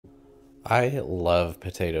I love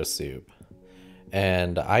potato soup,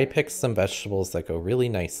 and I picked some vegetables that go really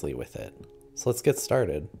nicely with it. So let's get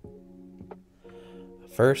started.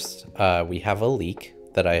 First, we have a leek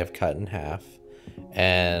that I have cut in half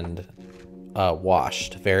and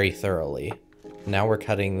washed very thoroughly. Now we're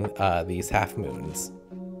cutting these half moons.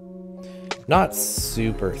 Not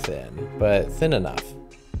super thin, but thin enough.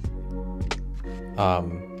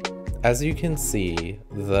 As you can see,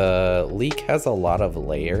 the leek has a lot of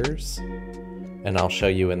layers, and I'll show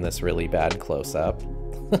you in this really bad close-up.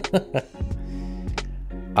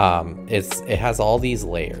 It has all these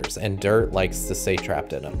layers, and dirt likes to stay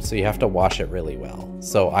trapped in them, so you have to wash it really well.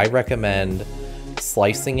 So I recommend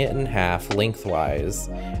slicing it in half lengthwise,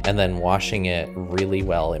 and then washing it really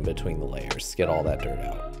well in between the layers to get all that dirt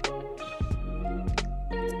out.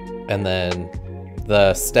 And then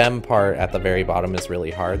the stem part at the very bottom is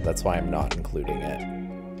really hard, that's why I'm not including it.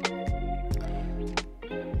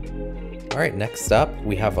 Alright, next up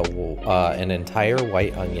we have an entire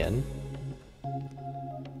white onion.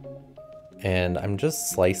 And I'm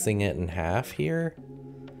just slicing it in half here.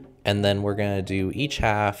 And then we're gonna do each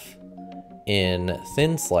half in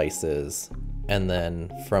thin slices. And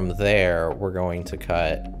then from there, we're going to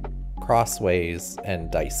cut crossways and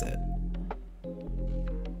dice it.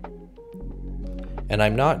 And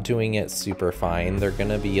I'm not doing it super fine. They're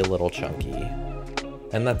gonna be a little chunky.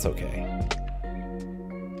 And that's okay.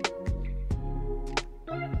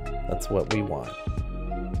 That's what we want.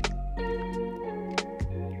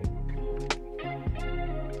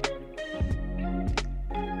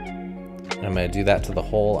 And I'm going to do that to the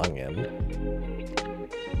whole onion.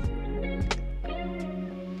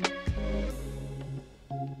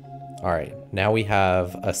 Alright, now we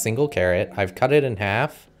have a single carrot. I've cut it in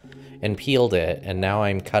half and peeled it, and now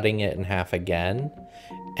I'm cutting it in half again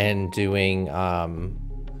and doing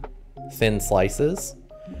thin slices.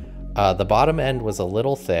 The bottom end was a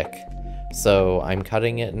little thick, so I'm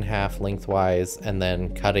cutting it in half lengthwise and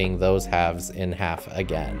then cutting those halves in half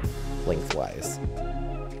again lengthwise.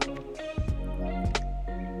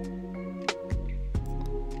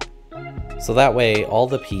 So that way all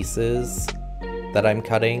the pieces that I'm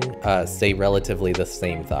cutting stay relatively the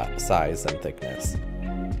same size and thickness.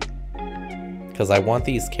 Because I want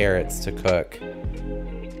these carrots to cook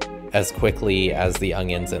as quickly as the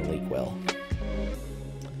onions and leek will.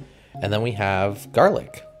 And then we have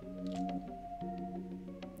garlic.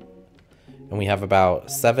 And we have about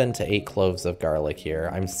 7 to 8 cloves of garlic here.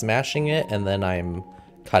 I'm smashing it and then I'm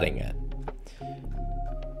cutting it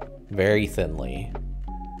very thinly.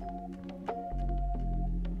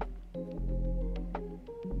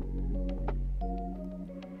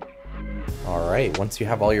 Alright, once you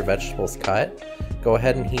have all your vegetables cut, go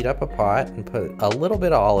ahead and heat up a pot and put a little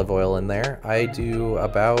bit of olive oil in there. I do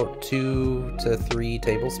about 2 to 3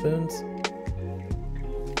 tablespoons.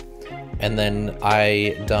 And then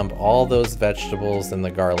I dump all those vegetables and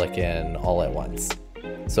the garlic in all at once,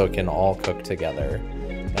 so it can all cook together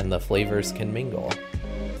and the flavors can mingle.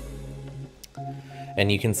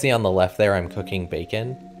 And you can see on the left there I'm cooking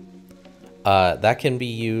bacon. That can be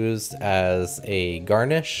used as a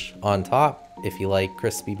garnish on top. If you like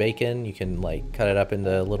crispy bacon, you can like cut it up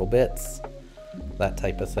into little bits, that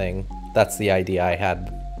type of thing. That's the idea I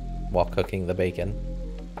had while cooking the bacon.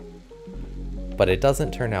 But it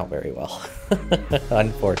doesn't turn out very well,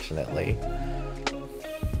 unfortunately.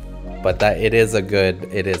 But it is a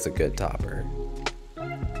good topper.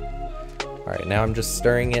 All right, now I'm just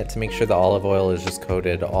stirring it to make sure the olive oil is just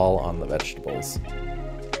coated all on the vegetables.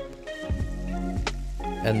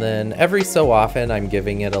 And then every so often I'm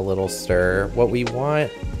giving it a little stir. What we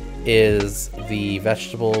want is the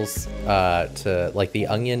vegetables like the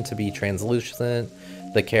onion to be translucent,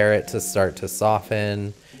 the carrot to start to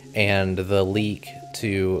soften, and the leek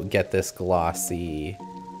to get this glossy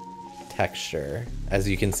texture. As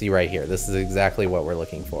you can see right here, this is exactly what we're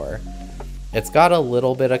looking for. It's got a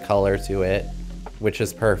little bit of color to it, which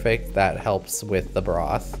is perfect. That helps with the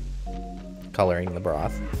broth, coloring the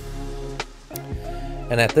broth.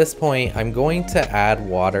 And at this point, I'm going to add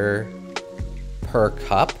water per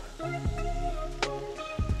cup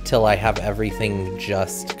till I have everything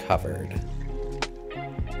just covered.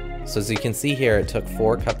 So as you can see here, it took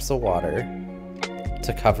 4 cups of water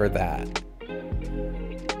to cover that.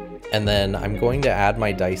 And then I'm going to add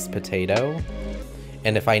my diced potato,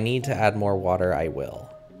 and if I need to add more water, I will.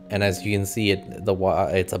 And as you can see,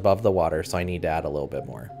 it's above the water, so I need to add a little bit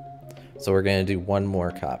more. So we're going to do 1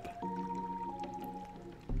 more cup.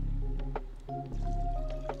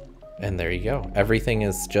 And there you go. Everything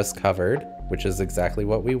is just covered, which is exactly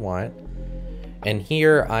what we want. And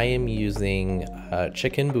here I am using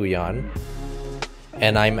chicken bouillon.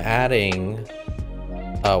 And I'm adding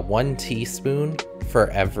 1 teaspoon for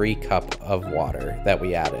every cup of water that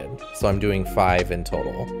we added. So I'm doing 5 in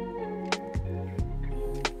total.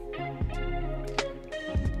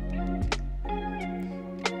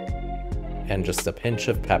 And just a pinch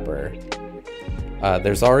of pepper.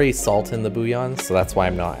 There's already salt in the bouillon, so that's why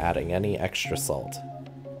I'm not adding any extra salt.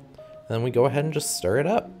 Then we go ahead and just stir it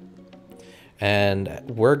up. And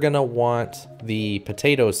we're gonna want the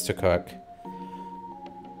potatoes to cook.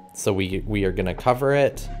 So we are gonna cover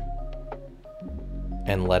it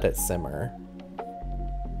and let it simmer.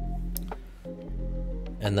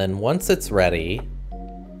 And then once it's ready,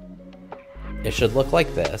 it should look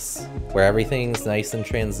like this, where everything's nice and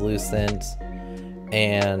translucent.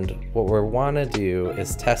 And what we want to do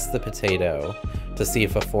is test the potato to see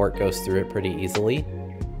if a fork goes through it pretty easily.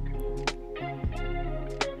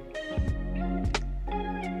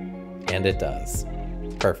 And it does.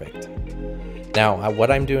 Perfect. Now,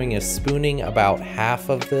 what I'm doing is spooning about half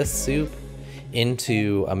of this soup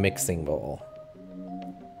into a mixing bowl.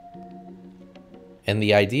 And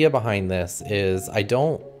the idea behind this is I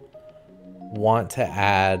don't want to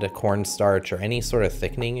add cornstarch or any sort of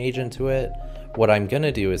thickening agent to it. What I'm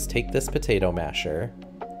gonna do is take this potato masher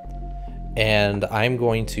and I'm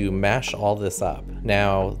going to mash all this up.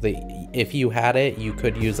 Now, if you had it, you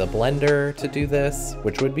could use a blender to do this,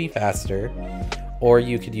 which would be faster, or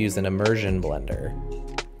you could use an immersion blender,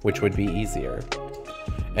 which would be easier,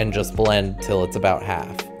 and just blend till it's about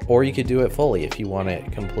half. Or you could do it fully if you want it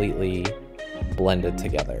completely blended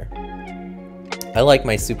together. I like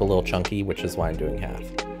my soup a little chunky, which is why I'm doing half.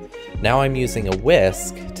 Now I'm using a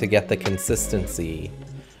whisk to get the consistency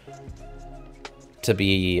to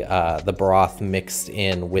be the broth mixed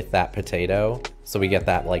in with that potato. So we get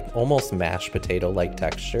that like almost mashed potato-like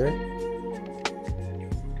texture.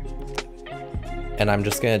 And I'm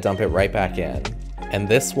just gonna dump it right back in. And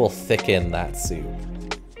this will thicken that soup.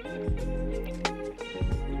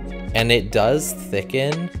 And it does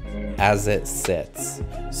thicken as it sits.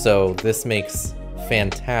 So this makes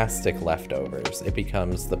fantastic leftovers. It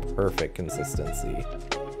becomes the perfect consistency.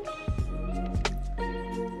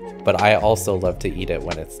 But I also love to eat it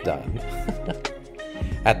when it's done.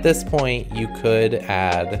 At this point, you could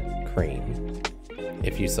add cream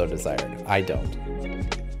if you so desired. I don't.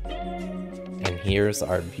 And here's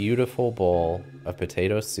our beautiful bowl of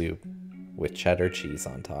potato soup with cheddar cheese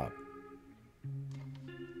on top.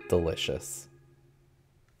 Delicious.